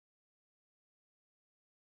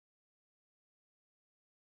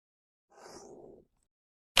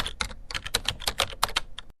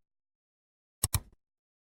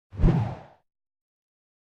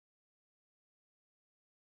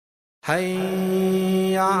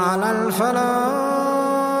حي على الفلاح.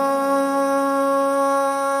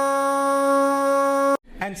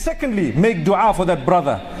 And secondly, make dua for that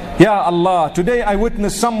brother. Ya Allah, today I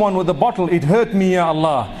witnessed someone with a bottle. It hurt me, Ya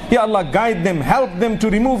Allah. Ya Allah, guide them, help them to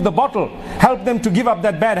remove the bottle, help them to give up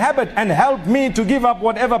that bad habit, and help me to give up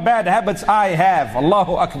whatever bad habits I have.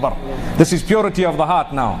 Allahu Akbar. This is purity of the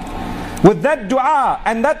heart now. With that dua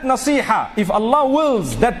and that nasiha, if Allah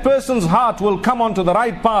wills, that person's heart will come onto the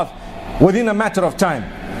right path within a matter of time.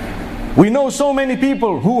 We know so many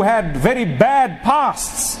people who had very bad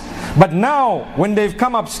pasts, but now when they've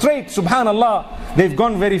come up straight, subhanallah, they've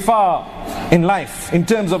gone very far in life in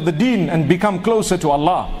terms of the deen and become closer to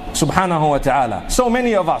Allah subhanahu wa ta'ala. So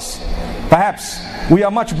many of us, perhaps we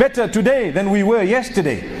are much better today than we were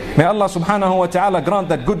yesterday. May Allah subhanahu wa ta'ala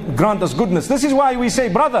grant us goodness. This is why we say,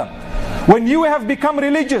 brother, when you have become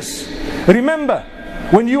religious, remember,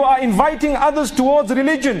 when you are inviting others towards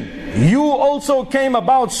religion, you also came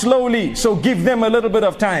about slowly, so give them a little bit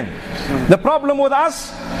of time. The problem with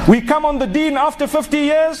us, we come on the deen after 50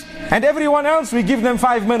 years, and everyone else, we give them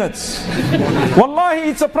 5 minutes. Wallahi,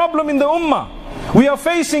 it's a problem in the ummah. We are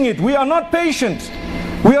facing it. We are not patient.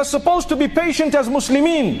 We are supposed to be patient as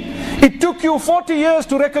Muslimin. It took you 40 years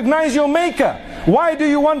to recognize your maker. Why do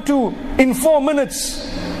you want to, in 4 minutes,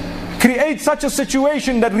 create such a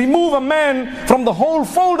situation that remove a man from the whole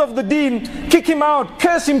fold of the deen, kick him out,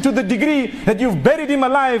 curse him to the degree that you've buried him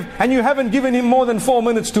alive and you haven't given him more than 4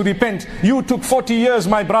 minutes to repent? You took 40 years,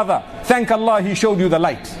 my brother. Thank Allah, He showed you the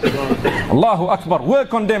light. Allahu Akbar.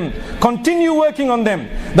 Work on them. Continue working on them.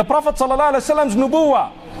 The Prophet ﷺ's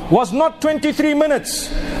nubuwah was not 23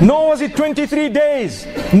 minutes, nor was it 23 days,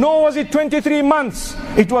 nor was it 23 months.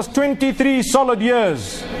 It was 23 solid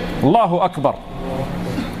years. Allahu Akbar.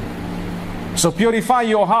 So purify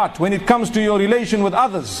your heart when it comes to your relation with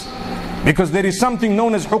others, because there is something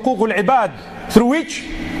known as huququl ibad, through which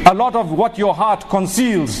a lot of what your heart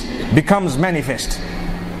conceals becomes manifest.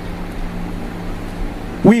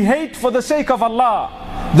 We hate for the sake of Allah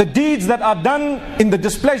the deeds that are done in the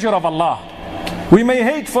displeasure of Allah. We may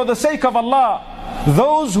hate for the sake of Allah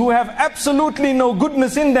those who have absolutely no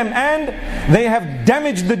goodness in them and they have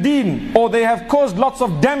damaged the deen, or they have caused lots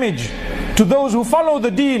of damage to those who follow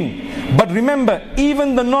the deen. But remember,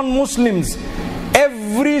 even the non-Muslims,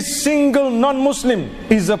 every single non-Muslim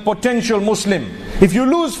is a potential Muslim. If you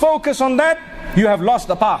lose focus on that, you have lost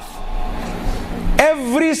the path.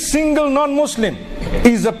 Every single non-Muslim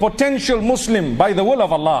is a potential Muslim by the will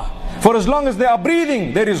of Allah. For as long as they are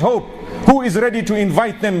breathing, there is hope. Who is ready to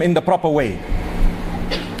invite them in the proper way?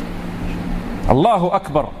 Allahu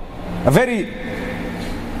Akbar. A very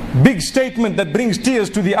big statement that brings tears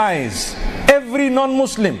to the eyes. Every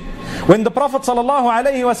non-Muslim. When the Prophet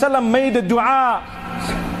ﷺ made a dua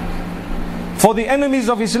for the enemies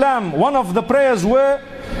of Islam, one of the prayers were,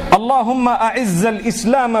 Allahumma a'izz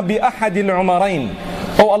al-Islam bi ahadil umarain.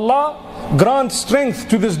 Oh Allah, grant strength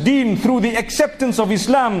to this deen through the acceptance of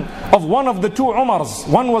Islam of one of the two Umars.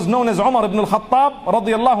 One was known as Umar ibn al-Khattab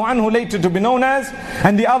radiyallahu anhu, later to be known as,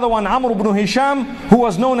 and the other one Amr ibn Hisham, who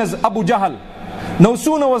was known as Abu Jahl. No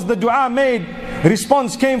sooner was the dua made,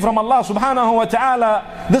 response came from Allah subhanahu wa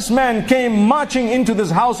ta'ala. This man came marching into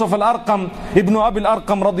this house of Al-Arqam, Ibn Abi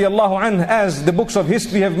Al-Arqam radiyallahu anhu, as the books of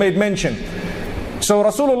history have made mention. So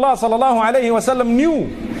Rasulullah sallallahu alayhi wa sallam knew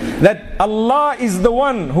that Allah is the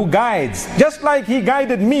one who guides. Just like He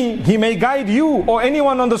guided me, He may guide you or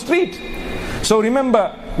anyone on the street. So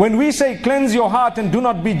remember, when we say cleanse your heart and do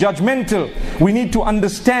not be judgmental, we need to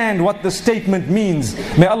understand what the statement means.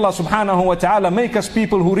 May Allah subhanahu wa ta'ala make us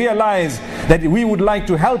people who realize that we would like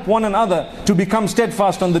to help one another to become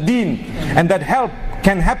steadfast on the deen. And that help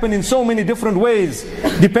can happen in so many different ways,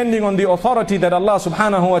 depending on the authority that Allah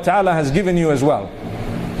subhanahu wa ta'ala has given you as well.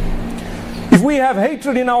 If we have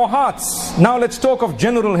hatred in our hearts, now let's talk of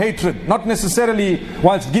general hatred, not necessarily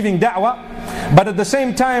whilst giving da'wah, but at the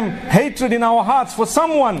same time, hatred in our hearts for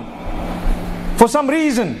someone, for some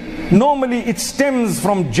reason. Normally it stems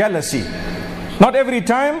from jealousy. Not every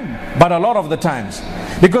time, but a lot of the times.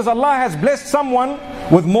 Because Allah has blessed someone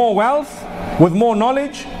with more wealth, with more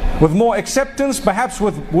knowledge, with more acceptance, perhaps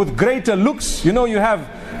with greater looks. You know, you have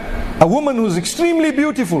a woman who's extremely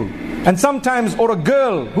beautiful, and sometimes, or a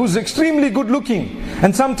girl who's extremely good looking,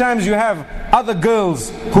 and sometimes you have other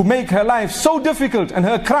girls who make her life so difficult, and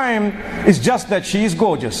her crime is just that she is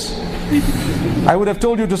gorgeous. I would have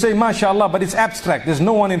told you to say mashallah, but it's abstract. There's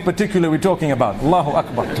no one in particular we're talking about. Allahu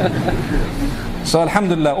Akbar. So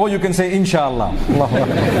alhamdulillah, or you can say inshallah. Allahu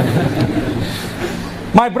Akbar.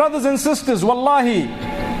 My brothers and sisters, wallahi,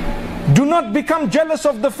 do not become jealous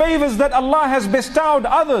of the favors that Allah has bestowed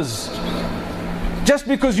others. just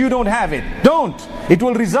because you don't have it. Don't. It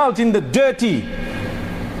will result in the dirty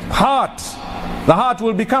heart. The heart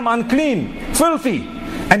will become unclean, filthy,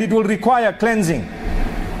 and it will require cleansing.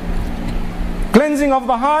 Cleansing of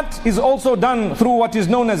the heart is also done through what is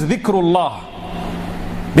known as dhikrullah.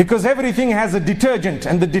 Because everything has a detergent,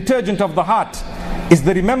 and the detergent of the heart is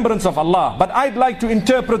the remembrance of Allah. But I'd like to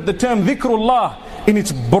interpret the term dhikrullah in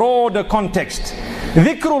its broader context.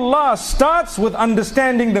 Dhikrullah starts with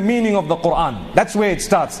understanding the meaning of the Quran. That's where it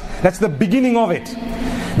starts. That's the beginning of it.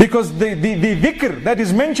 Because the dhikr that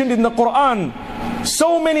is mentioned in the Quran,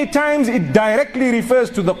 so many times it directly refers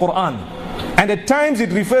to the Quran. And at times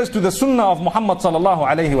it refers to the Sunnah of Muhammad sallallahu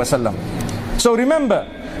alayhi wasallam. So remember,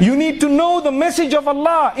 you need to know the message of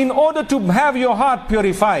Allah in order to have your heart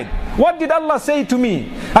purified. What did Allah say to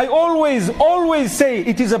me? I always say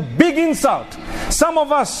it is a big insult. Some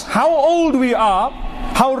of us, how old we are,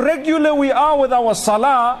 how regular we are with our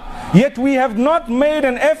salah, yet we have not made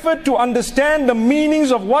an effort to understand the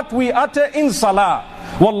meanings of what we utter in salah.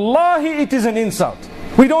 Wallahi, it is an insult.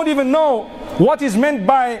 We don't even know what is meant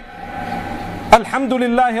by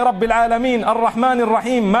Alhamdulillahi Rabbil Alameen, Ar-Rahman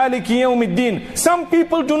Ar-Rahim, Maliki Yawmiddin. Some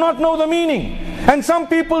people do not know the meaning, and some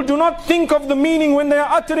people do not think of the meaning when they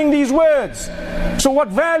are uttering these words. So what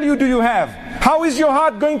value do you have? How is your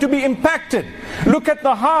heart going to be impacted? Look at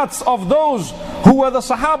the hearts of those who were the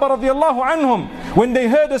Sahaba radiallahu anhum. When they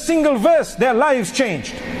heard a single verse, their lives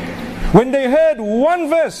changed. When they heard one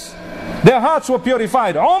verse, their hearts were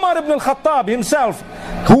purified. Umar ibn al-Khattab himself,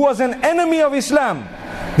 who was an enemy of Islam,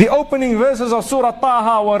 the opening verses of Surah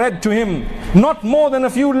Taha were read to him. Not more than a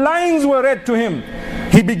few lines were read to him.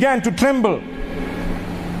 He began to tremble.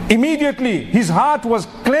 Immediately his heart was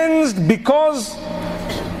cleansed because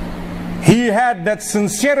he had that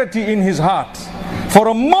sincerity in his heart. For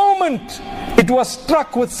a moment it was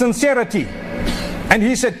struck with sincerity, and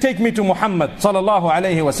he said, take me to Muhammad sallallahu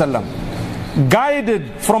alayhi wasallam.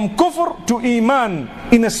 Guided from kufr to iman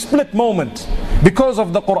in a split moment because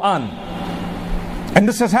of the Quran. And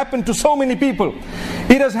this has happened to so many people.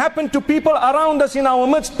 It has happened to people around us in our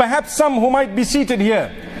midst, perhaps some who might be seated here,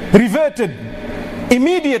 reverted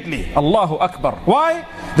immediately. Allahu Akbar. Why?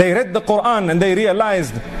 They read the Quran and they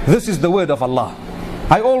realized this is the word of Allah.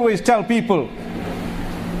 I always tell people,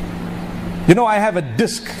 you know, I have a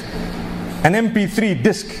disc, an MP3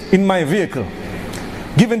 disc in my vehicle,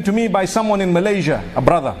 given to me by someone in Malaysia, a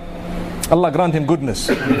brother. Allah grant him goodness.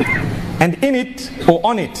 And in it, or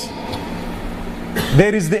on it,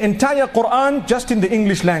 there is the entire Quran just in the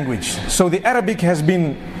English language. So the Arabic has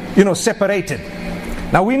been, separated.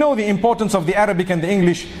 Now we know the importance of the Arabic and the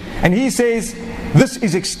English, and he says this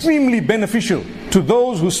is extremely beneficial to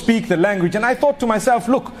those who speak the language. And I thought to myself,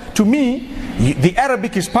 look, to me, the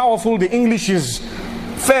Arabic is powerful, the English is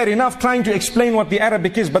fair enough, trying to explain what the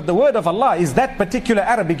Arabic is, but the word of Allah is that particular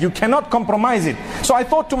Arabic. You cannot compromise it. So I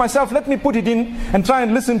thought to myself, let me put it in and try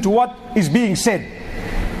and listen to what is being said.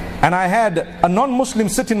 And I had a non-Muslim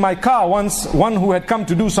sit in my car once, one who had come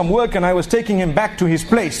to do some work, and I was taking him back to his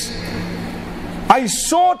place. I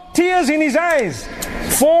saw tears in his eyes.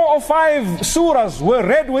 4 or 5 surahs were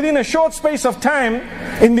read within a short space of time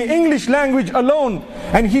in the English language alone.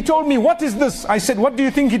 And he told me, what is this? I said, what do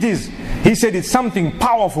you think it is? He said, it's something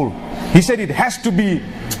powerful. He said, it has to be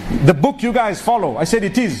the book you guys follow. I said,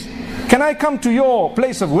 it is. Can I come to your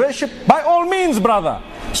place of worship? By all means, brother.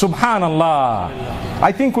 Subhanallah.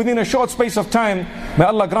 I think within a short space of time, may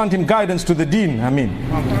Allah grant him guidance to the deen. Ameen.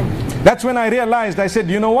 That's when I realized, I said,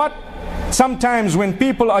 you know what? Sometimes when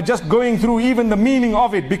people are just going through even the meaning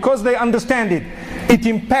of it, because they understand it, it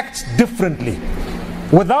impacts differently.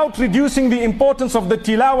 Without reducing the importance of the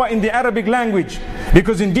tilawa in the Arabic language,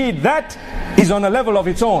 because indeed that is on a level of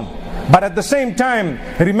its own. But at the same time,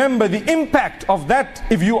 remember the impact of that,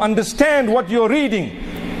 if you understand what you're reading,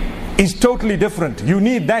 is totally different. You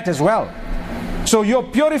need that as well. So your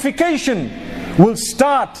purification will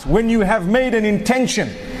start when you have made an intention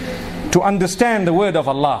to understand the word of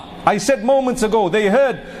Allah. I said moments ago, they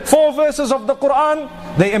heard 4 verses of the Quran,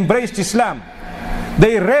 they embraced Islam.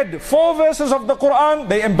 They read 4 verses of the Quran,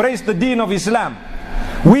 they embraced the deen of Islam.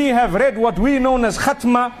 We have read what we know as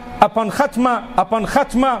khatma upon khatma upon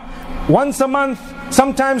khatma, once a month,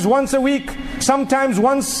 sometimes once a week, sometimes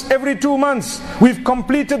once every 2 months. We've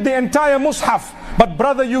completed the entire mushaf. But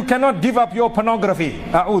brother, you cannot give up your pornography.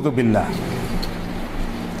 A'udhu billah.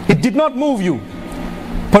 It did not move you.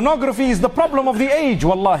 Pornography is the problem of the age,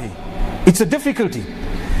 wallahi. It's a difficulty.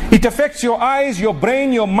 It affects your eyes, your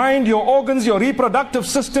brain, your mind, your organs, your reproductive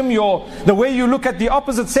system, the way you look at the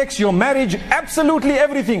opposite sex, your marriage. Absolutely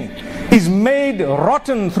everything is made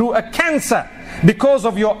rotten through a cancer because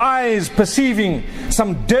of your eyes perceiving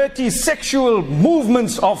some dirty sexual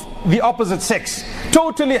movements of the opposite sex.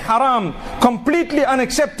 Totally haram, completely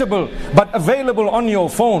unacceptable, but available on your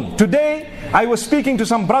phone. Today, I was speaking to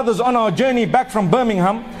some brothers on our journey back from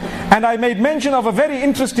Birmingham, and I made mention of a very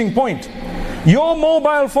interesting point. Your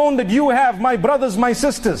mobile phone that you have, my brothers, my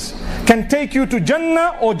sisters, can take you to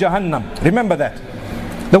Jannah or Jahannam. Remember that.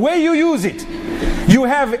 The way you use it. You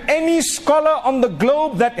have any scholar on the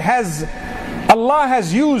globe that Allah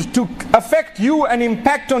has used to affect you and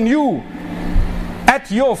impact on you at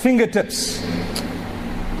your fingertips.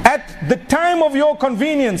 At the time of your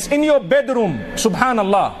convenience, in your bedroom,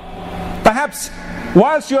 subhanallah. Perhaps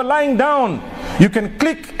whilst you're lying down, you can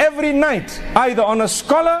click every night either on a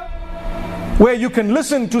scholar where you can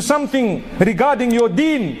listen to something regarding your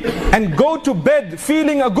deen and go to bed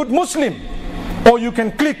feeling a good Muslim, or you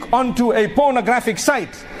can click onto a pornographic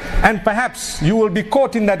site and perhaps you will be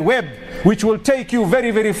caught in that web which will take you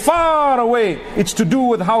very, very far away. It's to do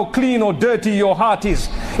with how clean or dirty your heart is.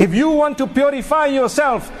 If you want to purify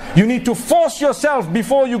yourself, you need to force yourself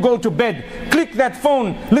before you go to bed. Click that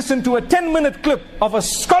phone, listen to a 10-minute clip of a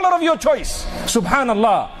scholar of your choice,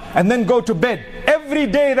 subhanallah, and then go to bed. Every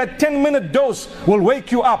day that 10-minute dose will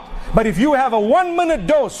wake you up. But if you have a 1-minute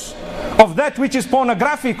dose of that which is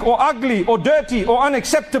pornographic or ugly or dirty or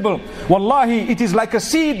unacceptable, wallahi, it is like a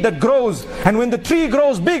seed that grows, and when the tree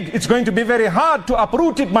grows big, it's going to be very hard to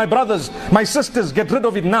uproot it. My brothers, my sisters, get rid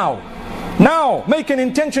of it now. Now, make an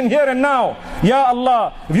intention here and now. Ya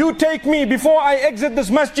Allah, if you take me before I exit this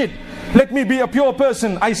masjid, let me be a pure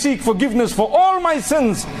person. I seek forgiveness for all my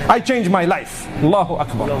sins. I change my life. Allahu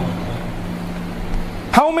Akbar.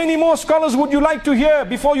 How many more scholars would you like to hear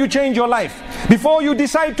before you change your life? Before you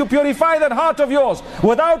decide to purify that heart of yours?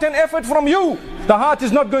 Without an effort from you, the heart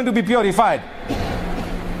is not going to be purified.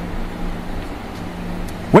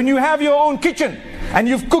 When you have your own kitchen and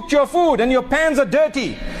you've cooked your food and your pans are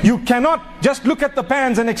dirty, you cannot just look at the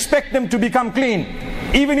pans and expect them to become clean.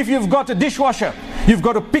 Even if you've got a dishwasher, you've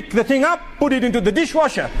got to pick the thing up, put it into the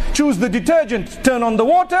dishwasher, choose the detergent, turn on the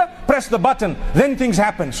water, press the button, then things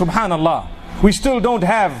happen. Subhanallah. We still don't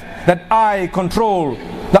have that eye control,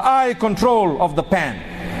 the eye control of the pan.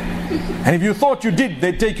 And if you thought you did,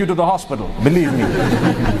 they'd take you to the hospital, believe me.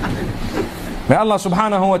 May Allah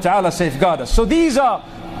subhanahu wa ta'ala safeguard us. So these are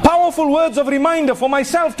powerful words of reminder for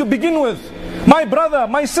myself to begin with. My brother,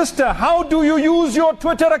 my sister, how do you use your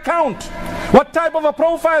Twitter account? What type of a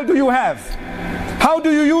profile do you have? How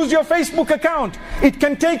do you use your Facebook account? It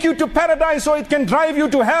can take you to paradise or it can drive you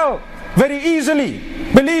to hell very easily.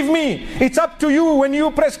 Believe me, it's up to you when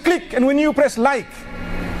you press click and when you press like.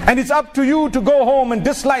 And it's up to you to go home and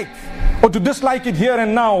dislike, or to dislike it here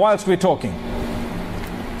and now whilst we're talking.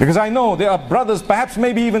 Because I know there are brothers, perhaps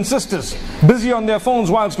maybe even sisters, busy on their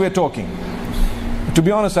phones whilst we're talking. To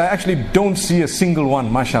be honest, I actually don't see a single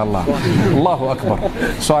one, mashallah. Allahu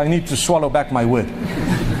Akbar. So I need to swallow back my word.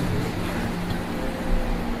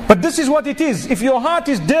 But this is what it is. If your heart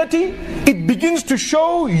is dirty, it begins to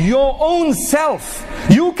show your own self.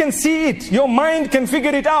 You can see it. Your mind can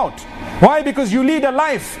figure it out. Why? Because you lead a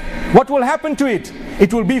life. What will happen to it?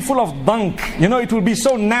 It will be full of bunk. You know, it will be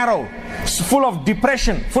so narrow, full of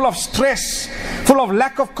depression, full of stress, full of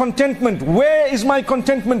lack of contentment. Where is my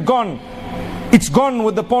contentment gone? It's gone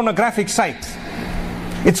with the pornographic site.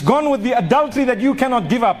 It's gone with the adultery that you cannot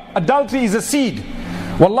give up. Adultery is a seed.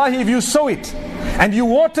 Wallahi, if you sow it and you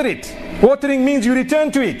water it, watering means you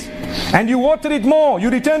return to it, and you water it more, you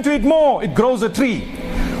return to it more, it grows a tree.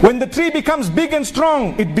 When the tree becomes big and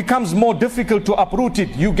strong, it becomes more difficult to uproot it.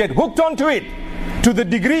 You get hooked onto it to the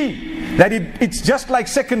degree that it's just like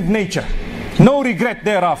second nature. No regret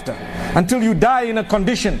thereafter until you die in a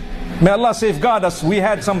condition. May Allah safeguard us. We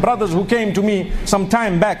had some brothers who came to me some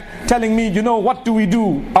time back telling me, you know, what do we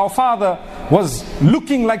do? Our father was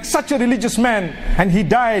looking like such a religious man and he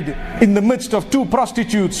died in the midst of 2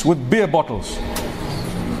 prostitutes with beer bottles.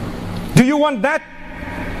 Do you want that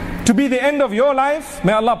to be the end of your life?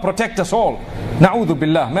 May Allah protect us all. Na'udhu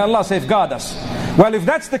billah. May Allah safeguard us. Well, if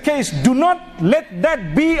that's the case, do not let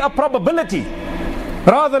that be a probability.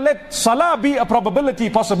 Rather, let salah be a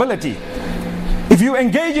possibility. If you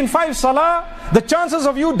engage in 5 salah, the chances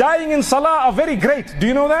of you dying in salah are very great. Do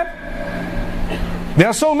you know that? There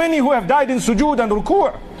are so many who have died in sujood and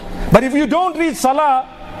ruku'. But if you don't read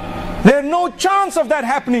salah, there's no chance of that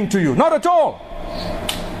happening to you. Not at all.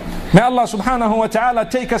 May Allah subhanahu wa ta'ala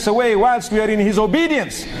take us away whilst we are in His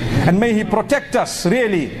obedience. And may He protect us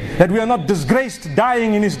really, that we are not disgraced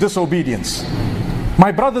dying in His disobedience.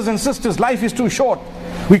 My brothers and sisters, life is too short.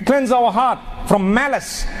 We cleanse our heart from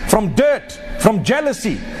malice, from dirt, from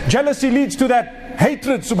jealousy. Jealousy leads to that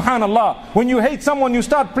hatred, subhanallah. When you hate someone, you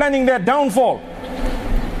start planning their downfall.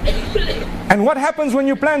 And what happens when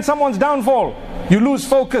you plan someone's downfall? You lose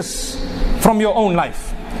focus from your own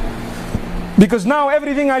life. Because now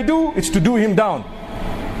everything I do, it's to do him down.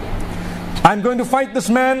 I'm going to fight this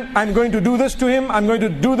man, I'm going to do this to him, I'm going to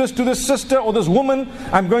do this to this sister or this woman,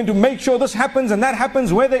 I'm going to make sure this happens and that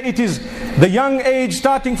happens, whether it is the young age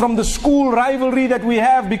starting from the school rivalry that we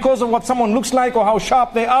have because of what someone looks like or how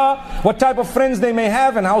sharp they are, what type of friends they may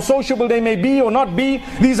have and how sociable they may be or not be.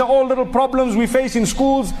 These are all little problems we face in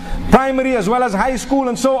schools, primary as well as high school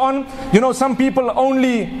and so on. You know, some people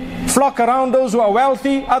only flock around those who are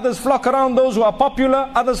wealthy, others flock around those who are popular,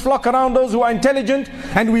 others flock around those who are intelligent,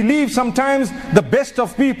 and we leave sometimes the best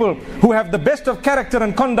of people who have the best of character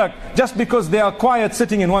and conduct just because they are quiet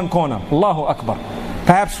sitting in one corner. Allahu Akbar.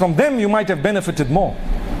 Perhaps from them you might have benefited more.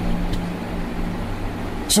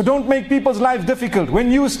 So don't make people's lives difficult.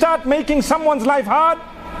 When you start making someone's life hard,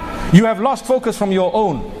 you have lost focus from your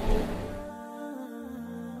own.